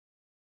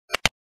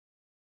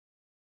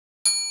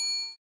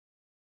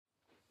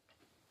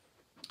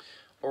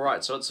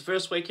Alright, so it's the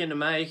first weekend of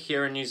May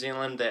here in New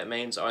Zealand. That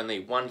means only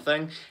one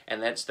thing,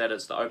 and that's that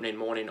it's the opening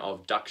morning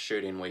of duck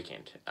shooting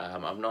weekend.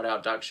 I'm not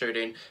out duck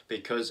shooting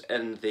because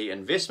in the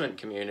investment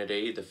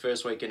community, the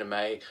first weekend of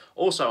May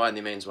also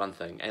only means one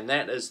thing, and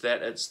that is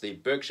that it's the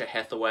Berkshire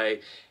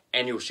Hathaway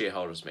Annual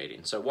Shareholders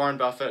meeting. So Warren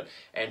Buffett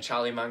and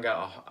Charlie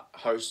Munger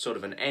host sort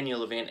of an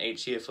annual event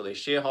each year for their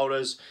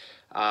shareholders.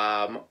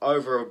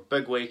 Over a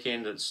big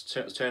weekend, it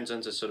turns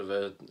into sort of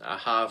a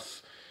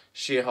half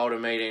shareholder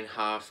meeting,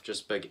 half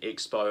just big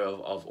expo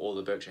of all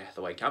the Berkshire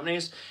Hathaway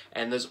companies,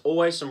 and there's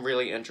always some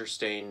really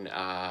interesting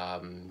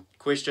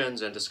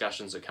questions and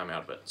discussions that come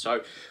out of it.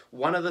 So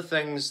one of the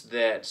things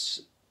that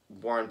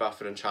Warren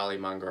Buffett and Charlie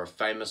Munger are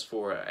famous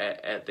for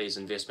at these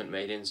investment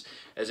meetings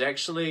is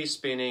actually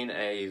spending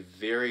a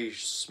very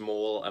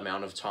small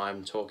amount of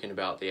time talking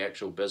about the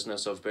actual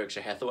business of Berkshire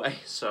Hathaway.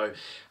 So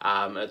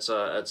it's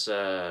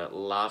a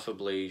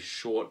laughably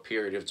short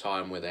period of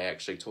time where they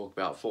actually talk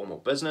about formal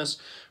business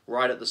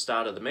right at the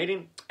start of the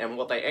meeting, and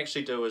what they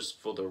actually do is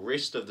for the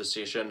rest of the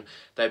session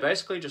they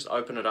basically just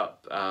open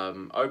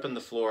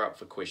the floor up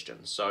for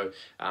questions. So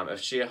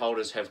if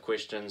shareholders have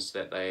questions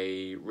that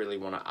they really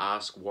want to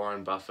ask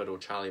Warren Buffett or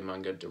Charlie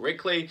Munger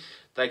directly,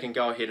 they can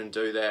go ahead and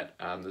do that.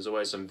 There's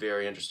always some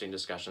very interesting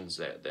discussions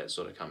that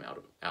sort of come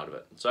out of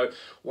it. So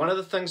one of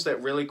the things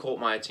that really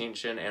caught my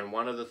attention, and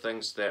one of the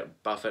things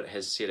that Buffett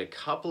has said a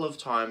couple of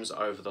times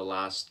over the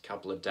last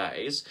couple of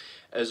days,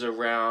 is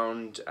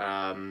around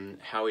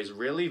how he's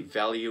really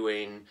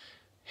valuing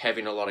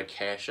having a lot of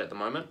cash at the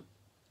moment.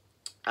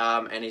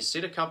 And he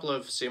said a couple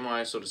of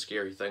sort of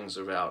scary things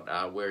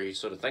about where he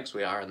sort of thinks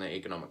we are in the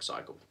economic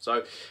cycle.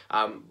 So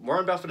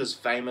Warren Buffett is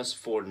famous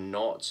for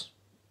not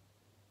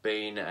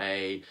being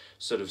a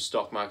sort of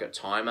stock market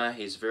timer.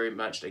 He's very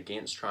much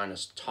against trying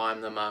to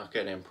time the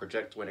market and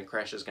predict when a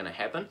crash is going to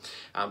happen.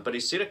 But he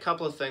said a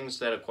couple of things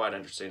that are quite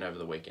interesting over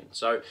the weekend.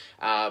 So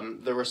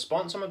the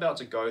response I'm about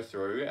to go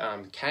through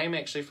came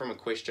actually from a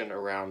question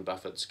around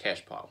Buffett's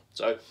cash pile.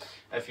 So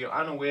if you're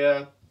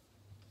unaware,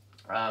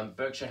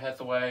 Berkshire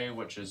Hathaway,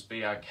 which is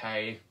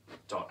BRK.A,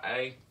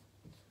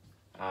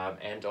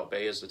 and .B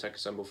is the ticker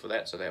symbol for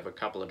that, so they have a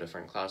couple of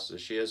different classes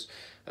of shares,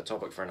 a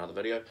topic for another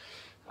video.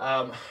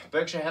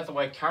 Berkshire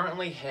Hathaway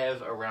currently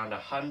have around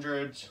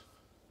 $111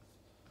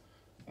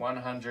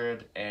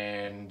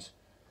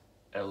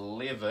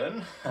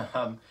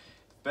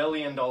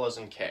 billion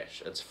in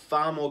cash. It's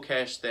far more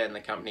cash than the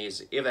company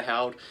has ever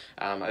held.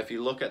 If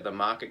you look at the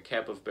market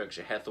cap of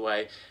Berkshire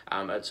Hathaway,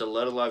 it's a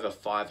little over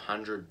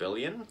 500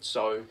 billion.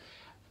 So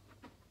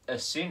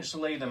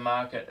essentially the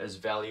market is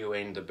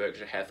valuing the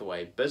Berkshire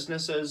Hathaway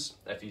businesses,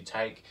 if you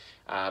take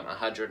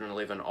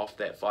 111 off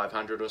that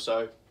 500 or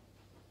so,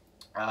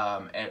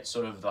 at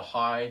sort of the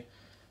high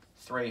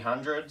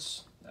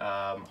 300s,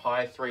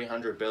 high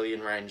 300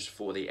 billion range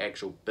for the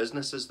actual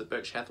businesses that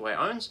Berkshire Hathaway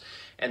owns.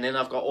 And then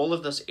I've got all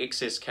of this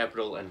excess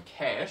capital in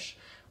cash,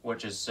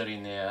 which is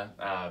sitting there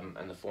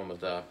in the form of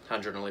the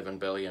 111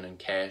 billion in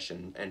cash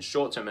and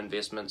short-term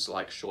investments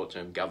like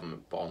short-term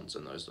government bonds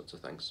and those sorts of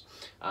things.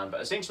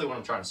 But essentially what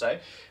I'm trying to say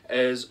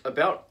is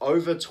about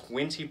over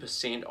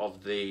 20%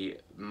 of the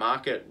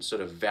market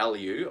sort of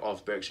value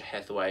of Berkshire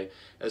Hathaway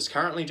is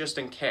currently just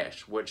in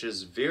cash, which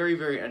is very,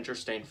 very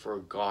interesting for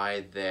a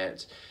guy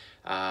that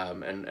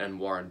and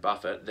Warren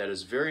Buffett, that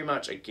is very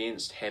much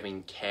against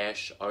having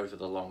cash over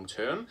the long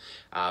term.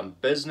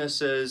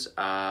 Businesses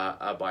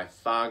are by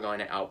far going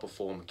to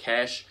outperform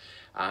cash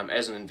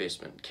as an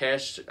investment.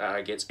 Cash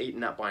gets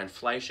eaten up by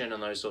inflation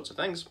and those sorts of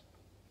things.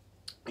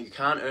 You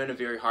can't earn a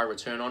very high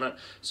return on it,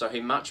 so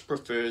he much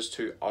prefers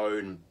to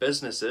own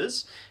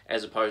businesses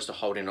as opposed to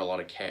holding a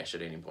lot of cash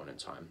at any point in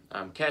time.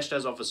 Cash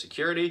does offer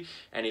security,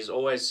 and he's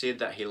always said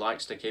that he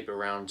likes to keep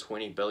around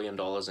 $20 billion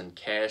in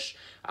cash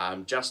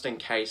just in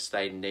case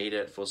they need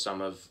it for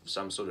some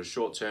sort of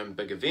short-term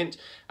big event.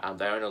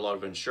 They own a lot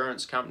of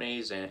insurance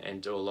companies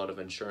and do a lot of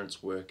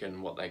insurance work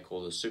in what they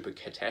call the super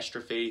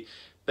catastrophe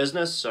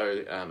business,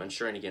 so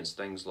insuring against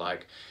things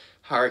like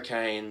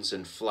hurricanes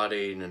and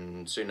flooding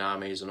and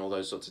tsunamis and all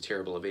those sorts of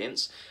terrible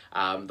events.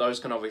 Those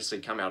can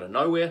obviously come out of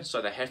nowhere,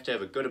 so they have to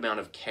have a good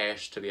amount of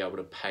cash to be able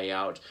to pay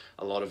out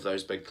a lot of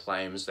those big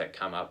claims that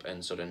come up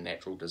in sort of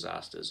natural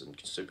disasters and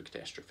super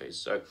catastrophes.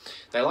 So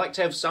they like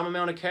to have some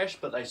amount of cash,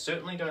 but they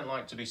certainly don't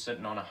like to be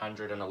sitting on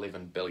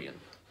 111 billion.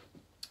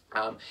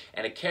 And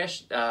a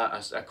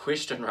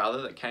question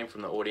rather that came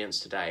from the audience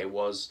today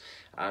was,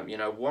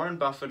 Warren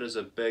Buffett is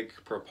a big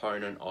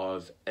proponent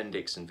of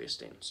index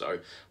investing. So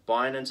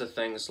buying into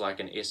things like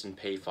an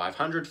S&P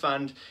 500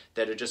 fund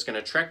that are just going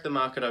to track the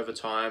market over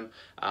time,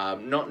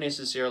 not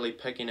necessarily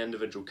picking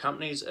individual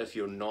companies if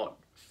you're not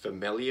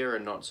familiar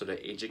and not sort of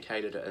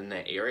educated in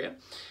that area.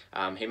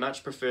 He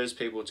much prefers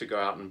people to go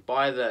out and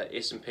buy the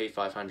S&P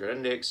 500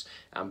 index,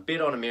 bet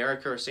on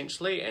America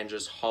essentially, and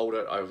just hold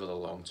it over the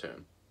long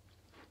term.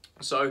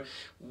 So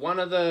one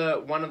of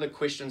the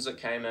questions that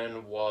came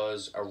in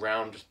was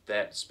around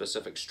that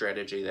specific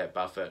strategy that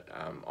Buffett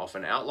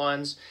often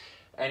outlines.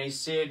 And he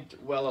said,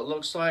 well, it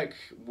looks like,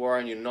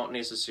 Warren, you're not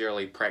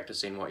necessarily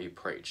practicing what you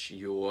preach.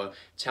 You're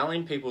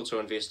telling people to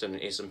invest in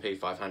an S&P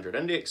 500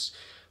 index,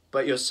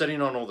 but you're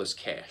sitting on all this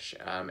cash.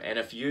 And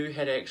if you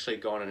had actually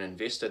gone and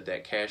invested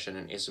that cash in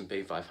an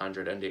S&P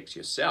 500 index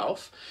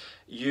yourself,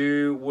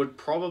 you would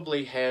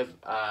probably have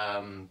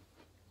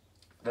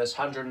this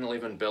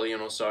 111 billion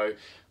or so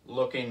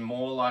looking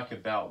more like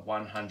about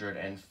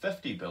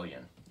 150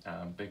 billion.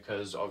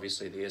 Because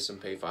obviously the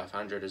S&P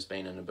 500 has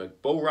been in a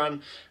big bull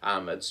run.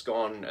 It's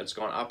gone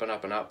up and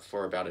up and up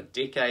for about a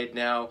decade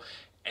now,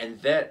 and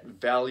that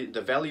value,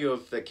 the value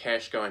of the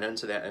cash going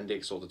into that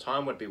index all the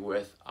time, would be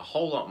worth a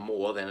whole lot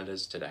more than it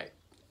is today.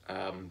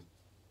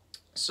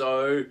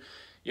 So,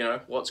 you know,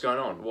 what's going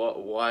on?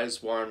 Why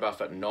is Warren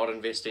Buffett not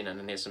investing in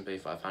an S&P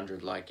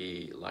 500 like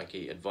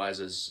he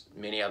advises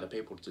many other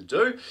people to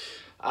do?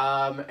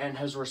 And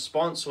his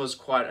response was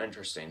quite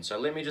interesting. So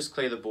let me just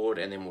clear the board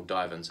and then we'll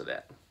dive into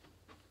that.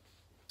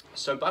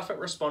 So Buffett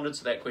responded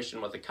to that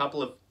question with a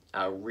couple of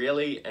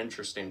really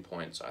interesting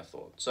points, I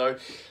thought. So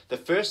the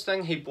first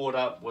thing he brought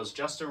up was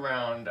just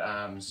around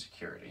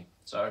security.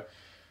 So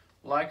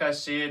like I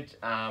said,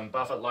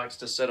 Buffett likes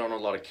to sit on a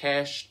lot of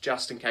cash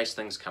just in case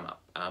things come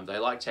up. They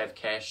like to have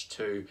cash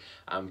to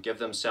give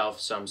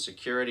themselves some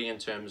security in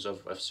terms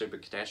of if super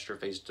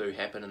catastrophes do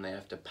happen and they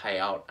have to pay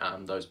out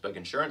those big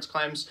insurance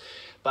claims.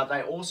 But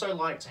they also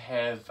like to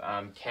have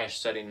cash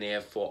sitting there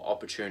for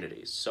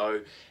opportunities. So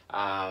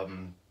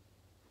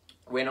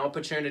when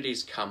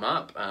opportunities come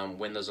up,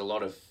 when there's a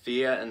lot of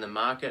fear in the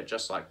market,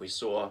 just like we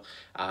saw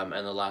in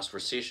the last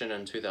recession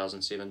in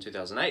 2007,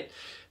 2008,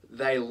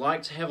 they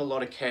like to have a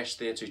lot of cash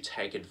there to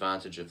take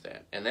advantage of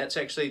that. And that's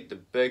actually the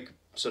big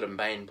sort of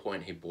main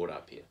point he brought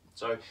up here.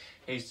 So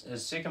his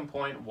second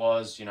point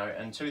was, you know,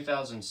 in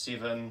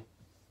 2007,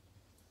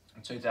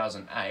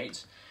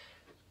 2008,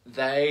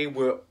 they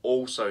were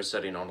also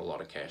sitting on a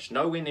lot of cash.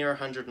 Nowhere near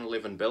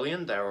 111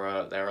 billion. They were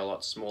a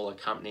lot smaller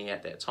company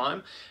at that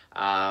time,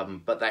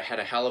 but they had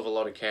a hell of a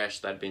lot of cash.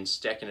 They'd been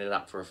stacking it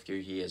up for a few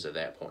years at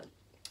that point.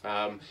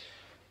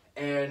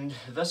 And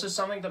this is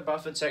something that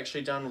Buffett's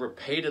actually done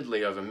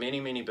repeatedly over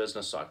many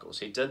business cycles.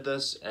 He did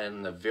this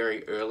in the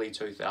very early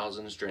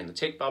 2000s during the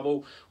tech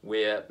bubble,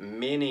 where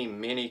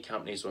many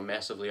companies were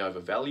massively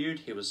overvalued.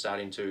 He was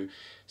starting to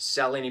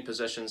sell any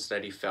positions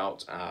that he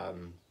felt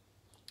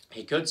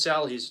he could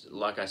sell. He's,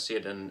 like I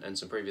said in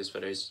some previous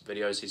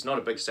videos, he's not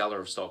a big seller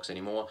of stocks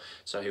anymore.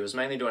 So he was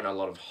mainly doing a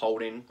lot of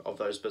holding of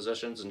those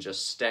positions and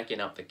just stacking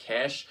up the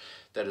cash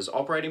that his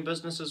operating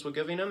businesses were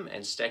giving him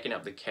and stacking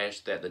up the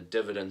cash that the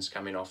dividends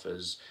coming off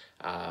his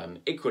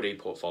equity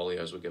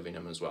portfolios were giving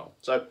him as well.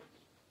 So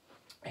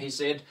he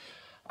said,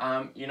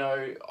 you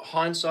know,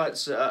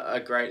 hindsight's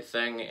a great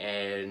thing,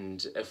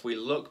 and if we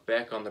look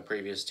back on the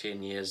previous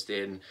 10 years,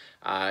 then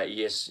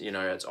yes, you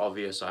know, it's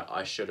obvious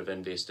I should have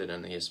invested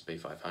in the S&P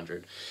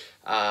 500.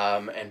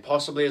 And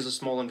possibly as a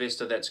small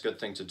investor, that's a good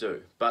thing to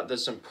do. But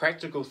there's some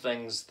practical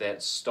things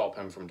that stop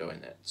him from doing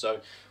that. So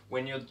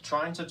when you're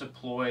trying to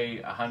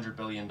deploy $100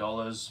 billion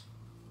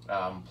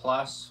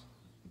plus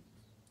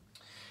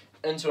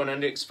into an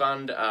index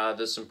fund,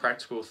 there's some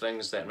practical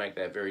things that make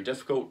that very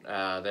difficult.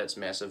 That's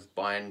massive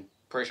buying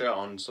pressure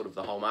on sort of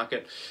the whole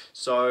market.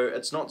 So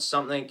it's not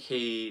something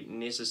he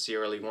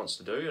necessarily wants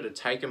to do. It'd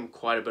take him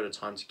quite a bit of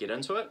time to get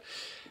into it.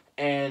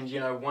 And, you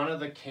know, one of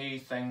the key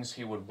things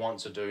he would want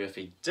to do if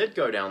he did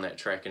go down that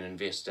track and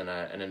invest in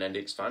an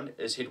index fund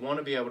is he'd want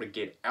to be able to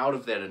get out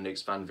of that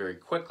index fund very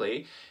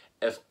quickly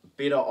if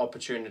better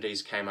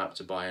opportunities came up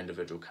to buy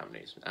individual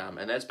companies.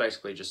 And that's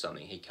basically just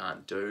something he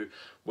can't do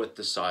with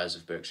the size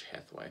of Berkshire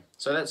Hathaway.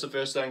 So that's the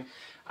first thing.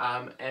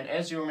 And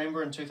as you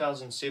remember, in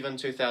 2007,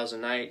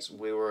 2008,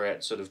 we were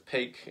at sort of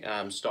peak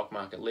stock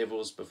market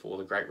levels before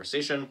the Great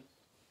Recession.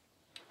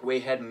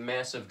 We had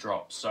massive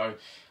drops. So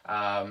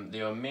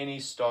there were many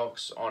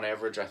stocks, on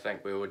average, I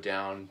think we were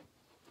down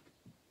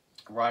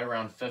right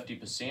around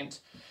 50%.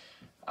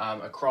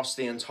 Across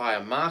the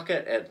entire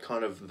market at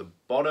kind of the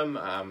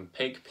bottom,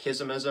 peak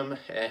pessimism,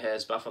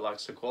 as Buffett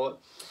likes to call it.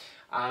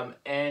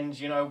 And,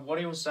 you know, what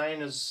he was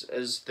saying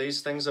is these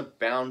things are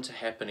bound to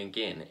happen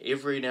again.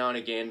 Every now and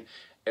again,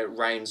 it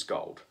rains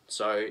gold.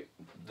 So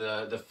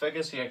the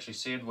figures he actually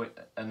said were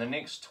in the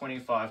next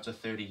 25 to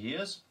 30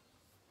 years,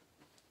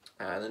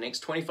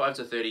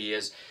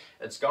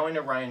 it's going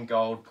to rain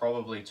gold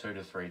probably 2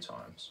 to 3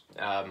 times.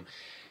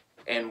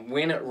 And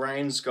when it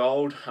rains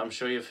gold, I'm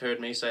sure you've heard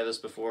me say this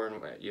before,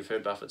 and you've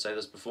heard Buffett say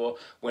this before,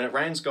 when it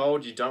rains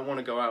gold, you don't want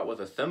to go out with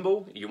a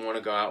thimble, you want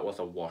to go out with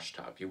a wash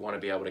tub. You want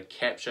to be able to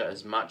capture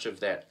as much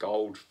of that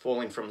gold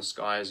falling from the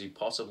sky as you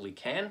possibly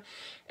can.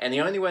 And the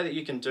only way that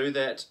you can do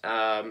that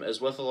is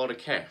with a lot of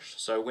cash.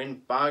 So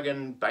when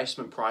bargain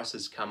basement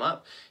prices come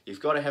up, you've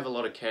got to have a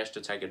lot of cash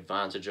to take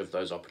advantage of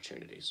those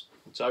opportunities.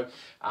 So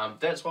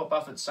that's what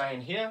Buffett's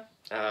saying here.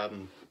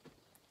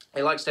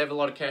 He likes to have a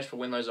lot of cash for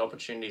when those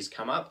opportunities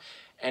come up.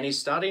 And he's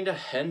starting to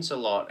hint a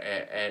lot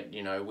at,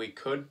 you know, we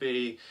could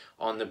be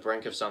on the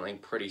brink of something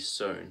pretty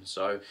soon.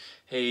 So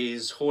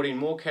he's hoarding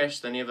more cash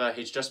than ever.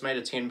 He's just made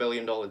a $10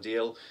 billion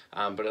deal,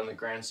 but in the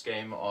grand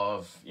scheme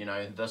of, you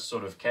know, this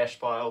sort of cash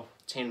pile,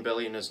 10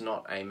 billion is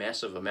not a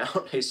massive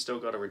amount. He's still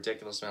got a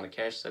ridiculous amount of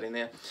cash sitting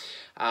there.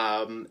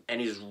 And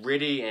he's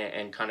ready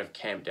and kind of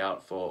camped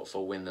out for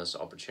when this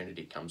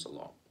opportunity comes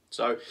along.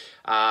 So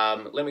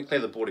let me clear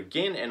the board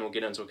again, and we'll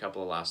get into a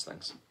couple of last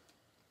things.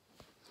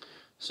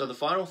 So the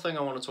final thing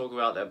I want to talk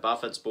about that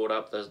Buffett's brought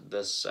up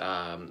this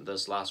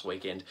last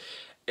weekend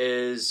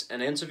is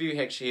an interview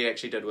he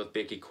actually did with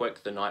Becky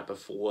Quick the night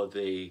before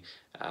the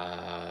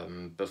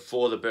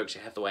Berkshire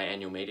Hathaway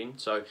annual meeting.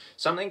 So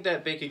something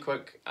that Becky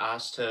Quick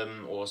asked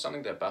him, or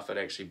something that Buffett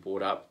actually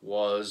brought up,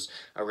 was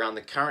around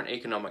the current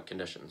economic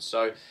conditions.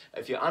 So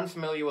if you're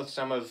unfamiliar with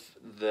some of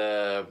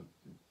the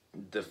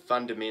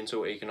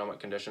fundamental economic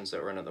conditions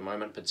that we're in at the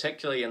moment,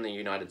 particularly in the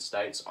United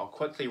States, I'll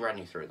quickly run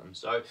you through them.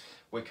 So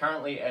we're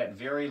currently at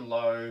very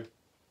low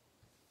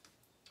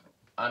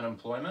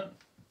unemployment,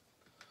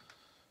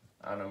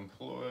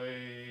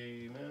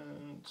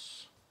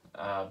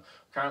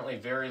 currently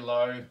very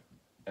low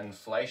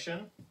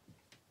inflation,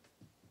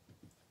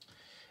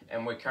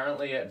 and we're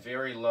currently at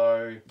very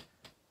low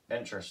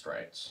interest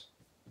rates.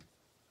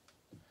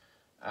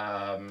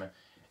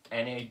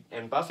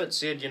 And Buffett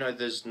said, you know,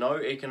 there's no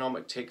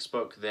economic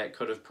textbook that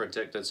could have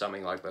predicted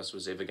something like this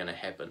was ever going to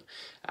happen.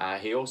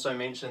 He also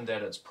mentioned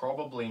that it's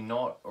probably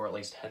not, or at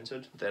least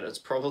hinted, that it's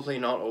probably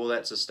not all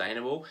that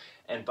sustainable.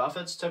 And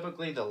Buffett's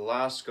typically the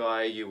last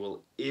guy you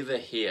will ever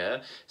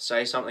hear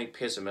say something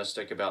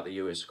pessimistic about the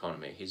US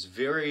economy. He's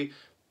very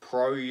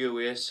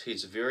pro-US,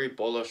 he's very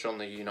bullish on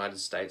the United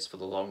States for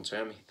the long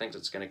term. He thinks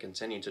it's going to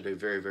continue to do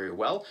very, very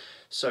well.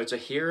 So to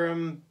hear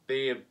him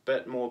be a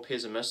bit more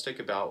pessimistic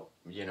about,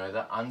 you know,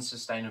 the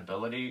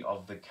unsustainability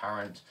of the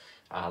current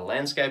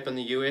landscape in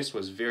the US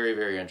was very,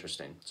 very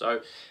interesting. So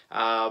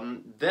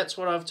that's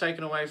what I've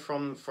taken away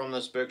from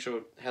this Berkshire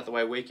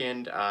Hathaway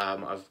weekend.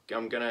 I'm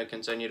going to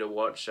continue to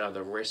watch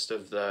the rest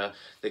of the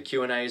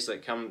Q&As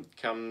that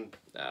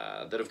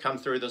that have come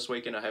through this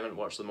weekend. I haven't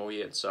watched them all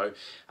yet. So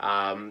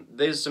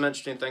there's some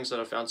interesting things that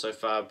I've found so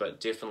far, but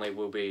definitely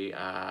we'll be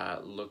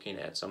looking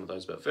at some of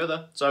those a bit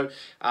further. So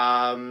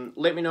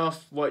let me know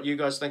what you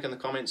guys think in the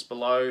comments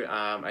below.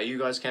 Are you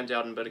guys camped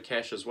out in a bit of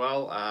cash as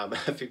well?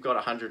 If you've got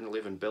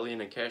 111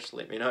 billion in cash,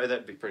 let me know.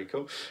 That'd be pretty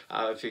cool.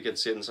 If you could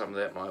send some of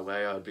that my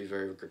way, I'd be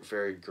very,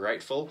 very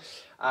grateful.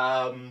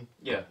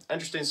 Yeah,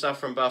 interesting stuff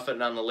from Buffett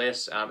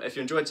nonetheless. If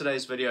you enjoyed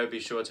today's video, be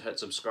sure to hit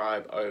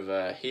subscribe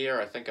over here.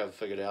 I think I've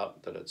figured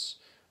out that it's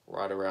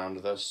right around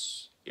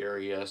this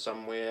area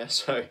somewhere,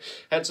 so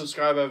hit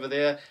subscribe over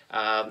there.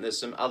 There's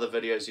some other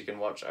videos you can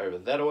watch over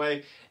that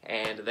way,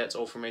 and that's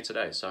all from me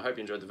today. So I hope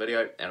you enjoyed the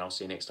video, and I'll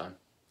see you next time.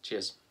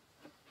 Cheers.